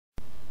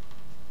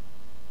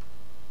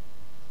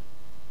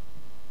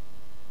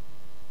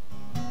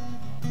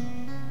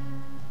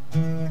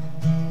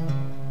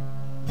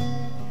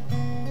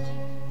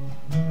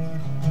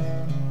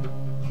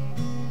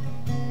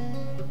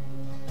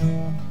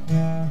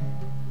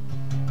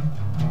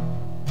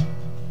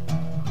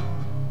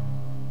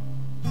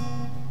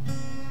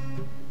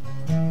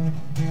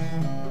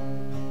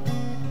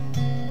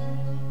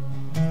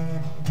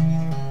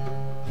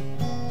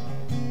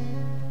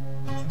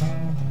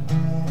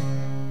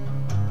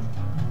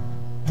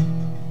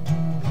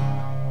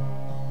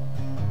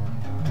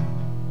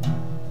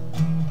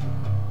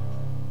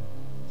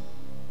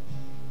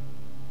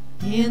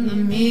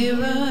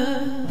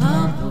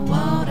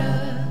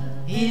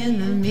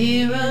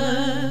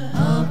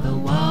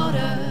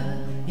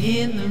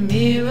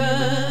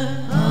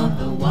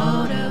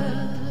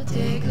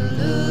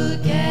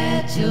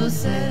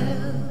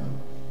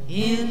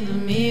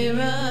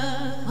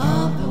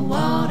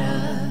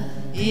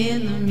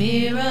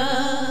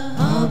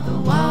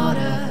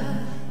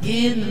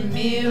In the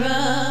mirror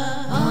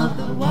of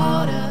the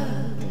water,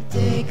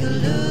 take a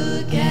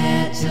look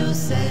at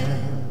yourself.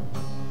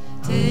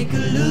 Take a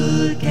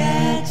look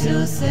at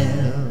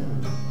yourself.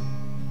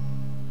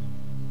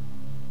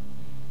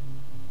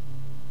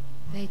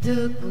 They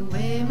took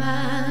away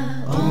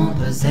my own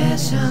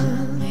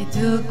possession. They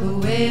took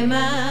away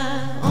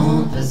my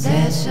own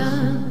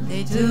possession.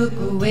 They took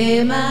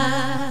away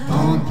my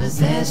own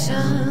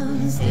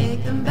possessions.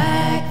 Take them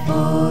back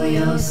for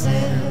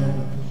yourself.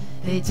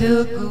 They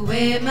took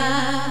away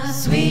my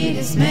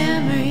sweetest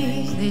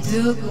memories. They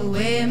took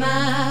away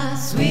my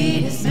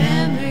sweetest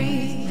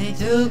memories. They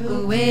took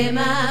away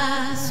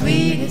my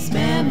sweetest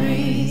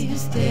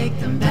memories. Take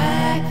them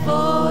back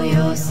for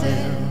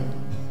yourself.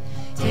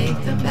 Take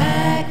them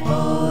back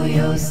for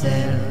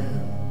yourself.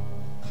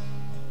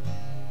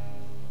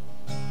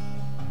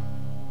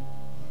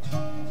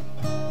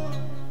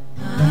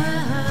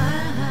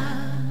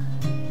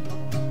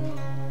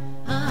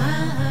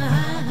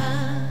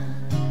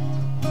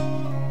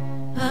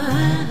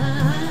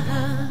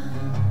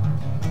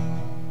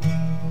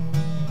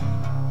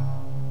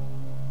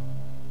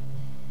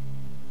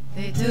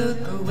 They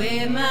took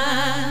away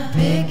my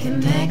big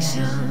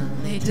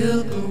connection. They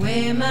took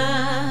away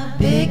my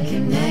big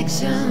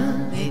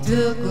connection. They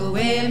took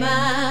away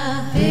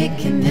my big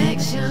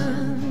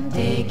connection.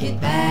 Take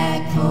it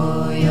back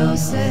for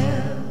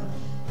yourself.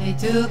 They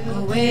took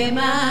away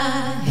my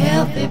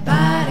healthy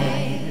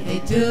body. They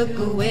took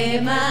away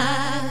my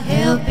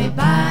healthy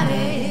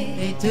body.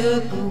 They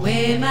took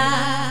away my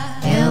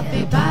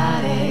healthy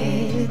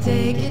body.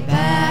 Take it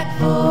back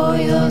for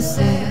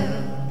yourself.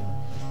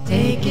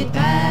 Take it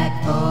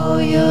back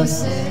for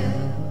yourself.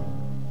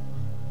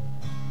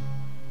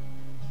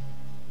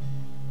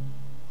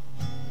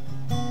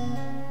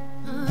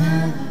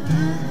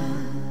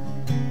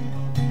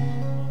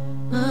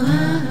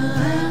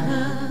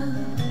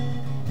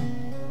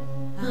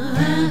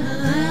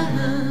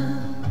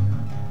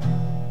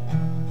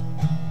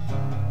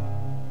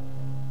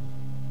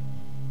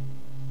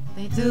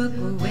 They took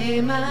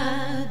away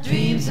my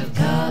dreams of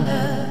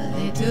color.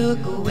 They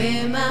took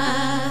away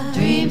my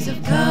dreams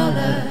of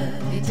color.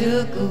 They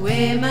took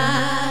away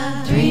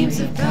my dreams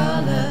of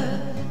color.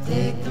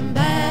 Take them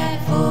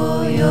back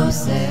for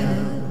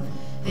yourself.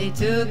 They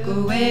took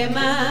away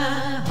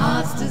my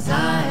heart's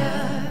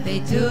desire. They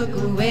took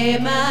away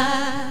my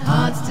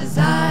heart's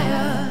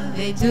desire.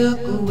 They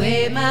took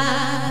away my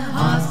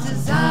heart's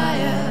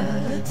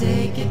desire.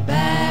 Take it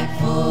back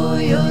for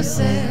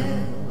yourself.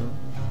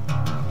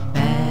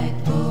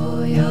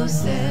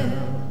 Yourself.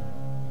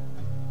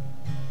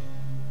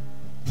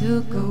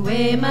 Took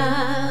away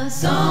my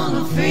song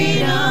of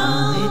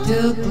freedom. They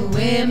took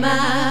away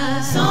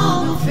my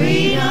song of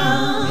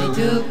freedom.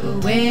 They took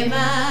away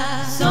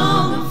my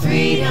song of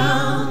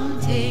freedom.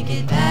 Take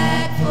it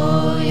back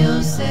for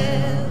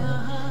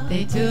yourself.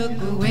 They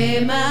took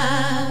away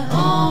my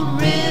own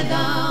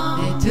rhythm.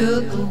 They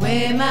took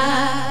away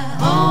my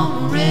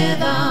own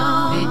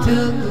rhythm. They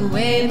took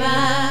away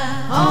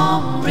my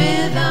own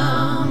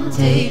rhythm.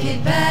 Take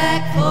it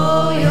back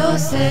for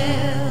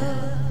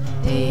yourself.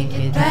 Take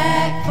it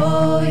back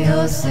for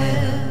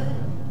yourself.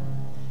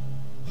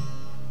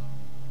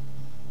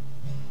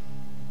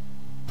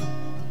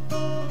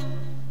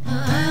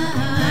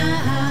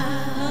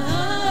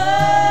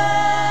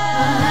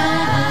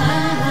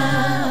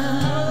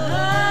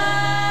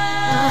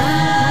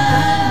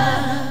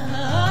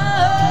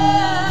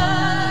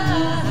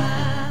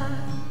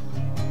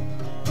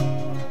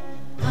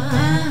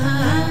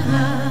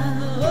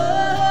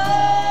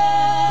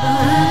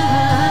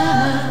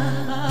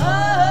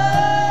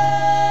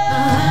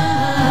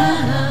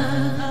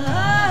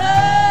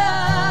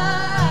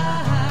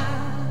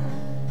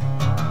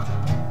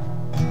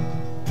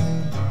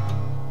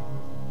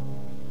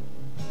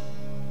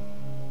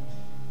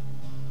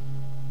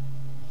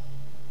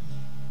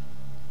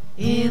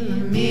 In the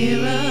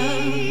mirror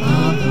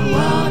of the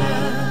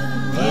water,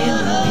 in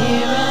the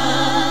mirror of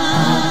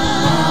the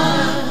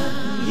water,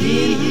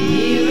 in the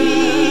mirror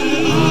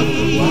of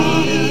the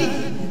water,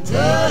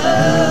 take a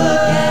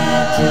look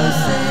at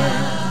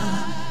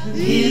yourself.